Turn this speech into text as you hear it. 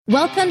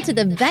Welcome to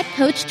the Vet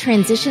Coach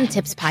Transition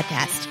Tips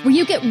Podcast, where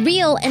you get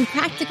real and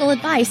practical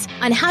advice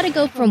on how to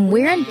go from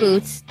wearing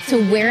boots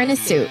to wearing a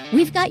suit.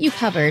 We've got you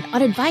covered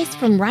on advice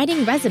from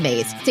writing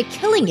resumes to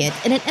killing it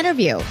in an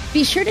interview.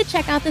 Be sure to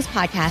check out this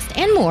podcast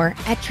and more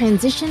at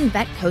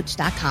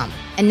transitionvetcoach.com.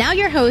 And now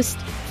your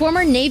host,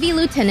 former Navy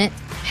Lieutenant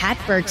Pat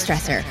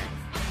Bergstresser.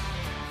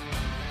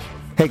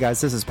 Hey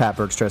guys, this is Pat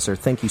Bergstresser.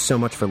 Thank you so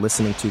much for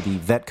listening to the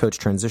Vet Coach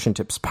Transition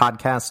Tips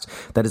podcast.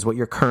 That is what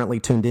you're currently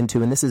tuned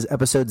into, and this is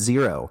episode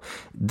 0.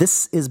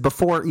 This is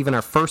before even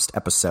our first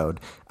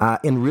episode,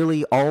 and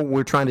really all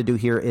we're trying to do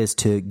here is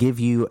to give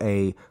you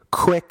a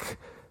quick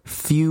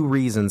few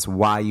reasons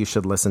why you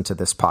should listen to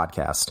this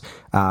podcast.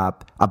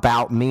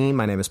 About me,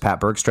 my name is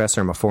Pat Bergstresser.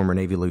 I'm a former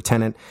Navy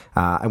lieutenant.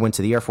 I went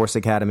to the Air Force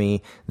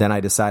Academy. Then I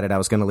decided I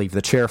was going to leave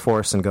the chair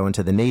force and go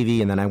into the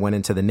Navy. And then I went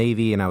into the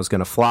Navy and I was going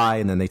to fly.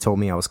 And then they told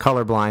me I was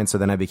colorblind. So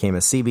then I became a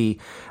CB.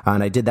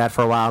 And I did that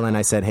for a while. And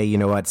I said, hey, you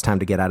know what? It's time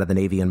to get out of the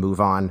Navy and move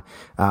on.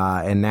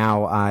 And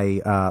now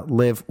I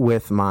live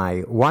with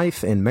my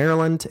wife in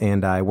Maryland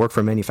and I work for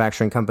a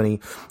manufacturing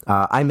company.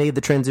 I made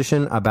the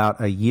transition about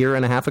a year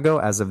and a half ago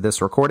as of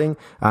this recording. And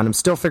I'm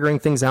still figuring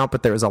things out,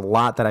 but there's a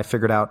lot that I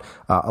figured out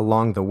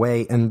along the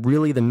way. And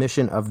really the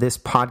mission of this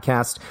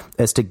podcast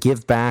is to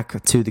give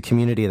back to the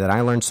community that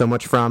I learned so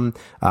much from.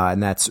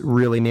 And that's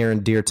really near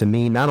and dear to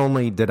me. Not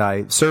only did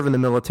I serve in the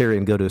military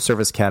and go to a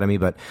service academy,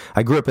 but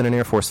I grew up in an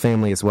Air Force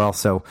family as well.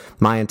 So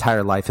my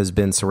entire life has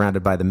been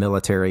surrounded by the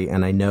military.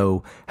 And I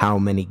know how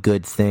many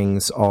good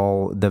things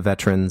all the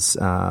veterans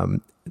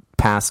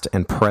past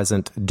and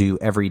present do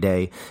every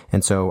day.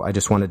 And so I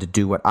just wanted to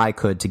do what I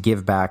could to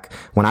give back.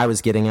 When I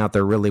was getting out,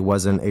 there really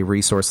wasn't a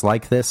resource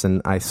like this,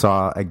 and I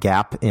saw a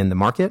gap in the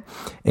market,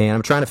 and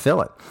I'm trying to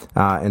fill it.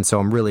 And so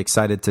I'm really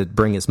excited to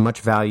bring as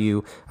much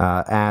value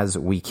as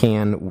we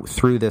can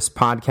through this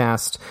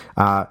podcast.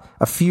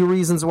 A few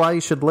reasons why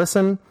you should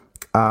listen.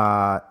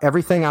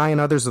 Everything I and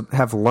others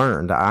have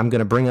learned. I'm going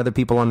to bring other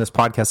people on this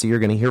podcast that you're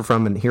going to hear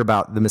from and hear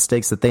about the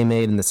mistakes that they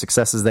made and the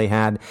successes they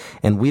had.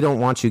 And we don't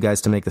want you guys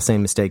to make the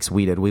same mistakes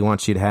we did. We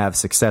want you to have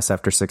success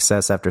after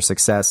success after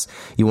success.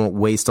 You won't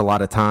waste a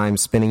lot of time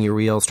spinning your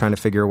wheels trying to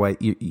figure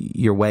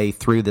your way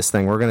through this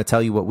thing. We're going to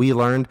tell you what we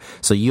learned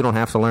so you don't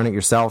have to learn it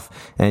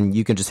yourself and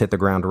you can just hit the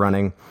ground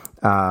running.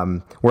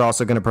 We're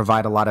also going to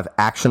provide a lot of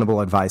actionable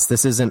advice.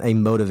 This isn't a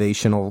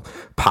motivational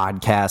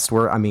podcast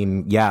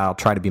I'll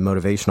try to be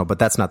motivational,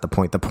 but that's not the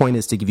point. The point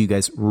is to give you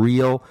guys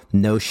real,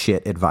 no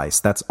shit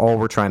advice. That's all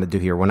we're trying to do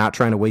here. We're not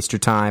trying to waste your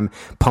time,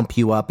 pump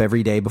you up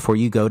every day before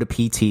you go to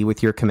PT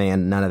with your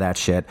command. None of that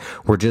shit.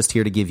 We're just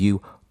here to give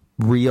you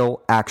real,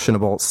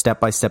 actionable,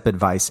 step-by-step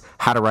advice,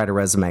 how to write a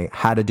resume,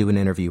 how to do an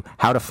interview,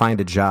 how to find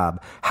a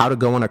job, how to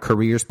go on a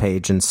careers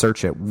page and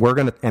search it. We're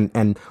going to,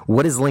 and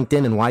what is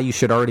LinkedIn and why you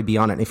should already be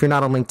on it. If you're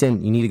not on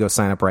LinkedIn, you need to go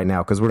sign up right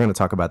now because we're going to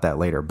talk about that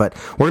later. But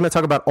we're going to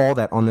talk about all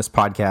that on this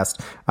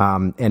podcast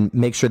and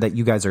make sure that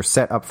you guys are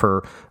set up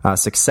for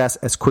success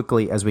as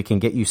quickly as we can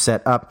get you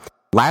set up.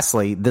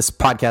 Lastly, this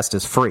podcast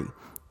is free.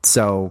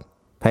 So,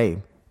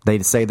 hey, they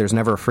say there's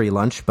never a free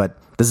lunch, but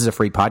this is a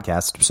free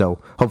podcast, so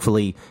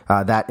hopefully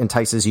that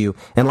entices you.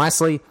 And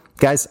lastly,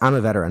 guys, I'm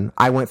a veteran.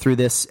 I went through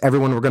this.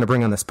 Everyone we're going to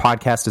bring on this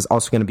podcast is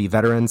also going to be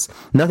veterans.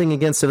 Nothing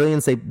against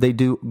civilians. They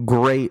do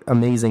great,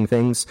 amazing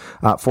things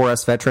for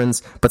us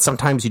veterans, but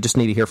sometimes you just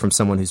need to hear from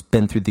someone who's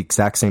been through the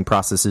exact same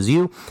process as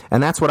you,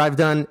 and that's what I've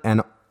done,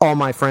 and all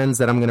my friends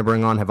that I'm going to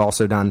bring on have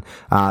also done.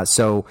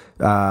 So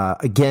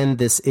again,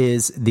 this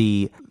is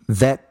the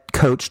Vet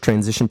Coach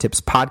Transition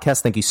Tips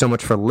podcast. Thank you so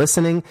much for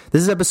listening.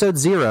 This is episode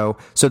 0,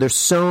 so there's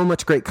so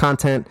much great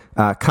content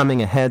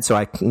coming ahead. So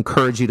I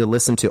encourage you to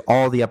listen to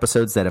all the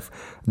episodes that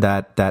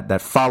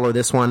follow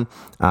this one,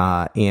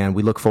 and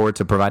we look forward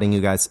to providing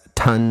you guys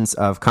tons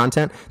of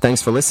content.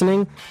 Thanks for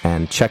listening,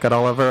 and check out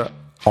all of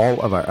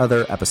our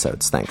other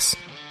episodes. Thanks.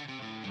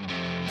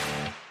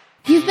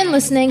 You've been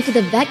listening to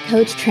the Vet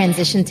Coach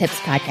Transition Tips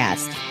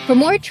podcast. For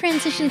more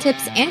transition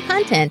tips and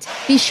content,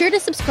 be sure to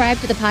subscribe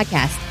to the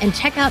podcast and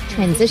check out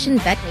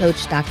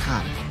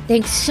transitionvetcoach.com.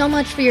 Thanks so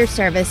much for your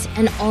service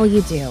and all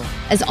you do.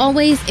 As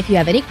always, if you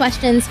have any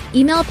questions,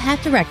 email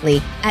Pat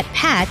directly at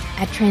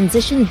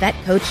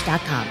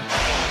pat@transitionvetcoach.com.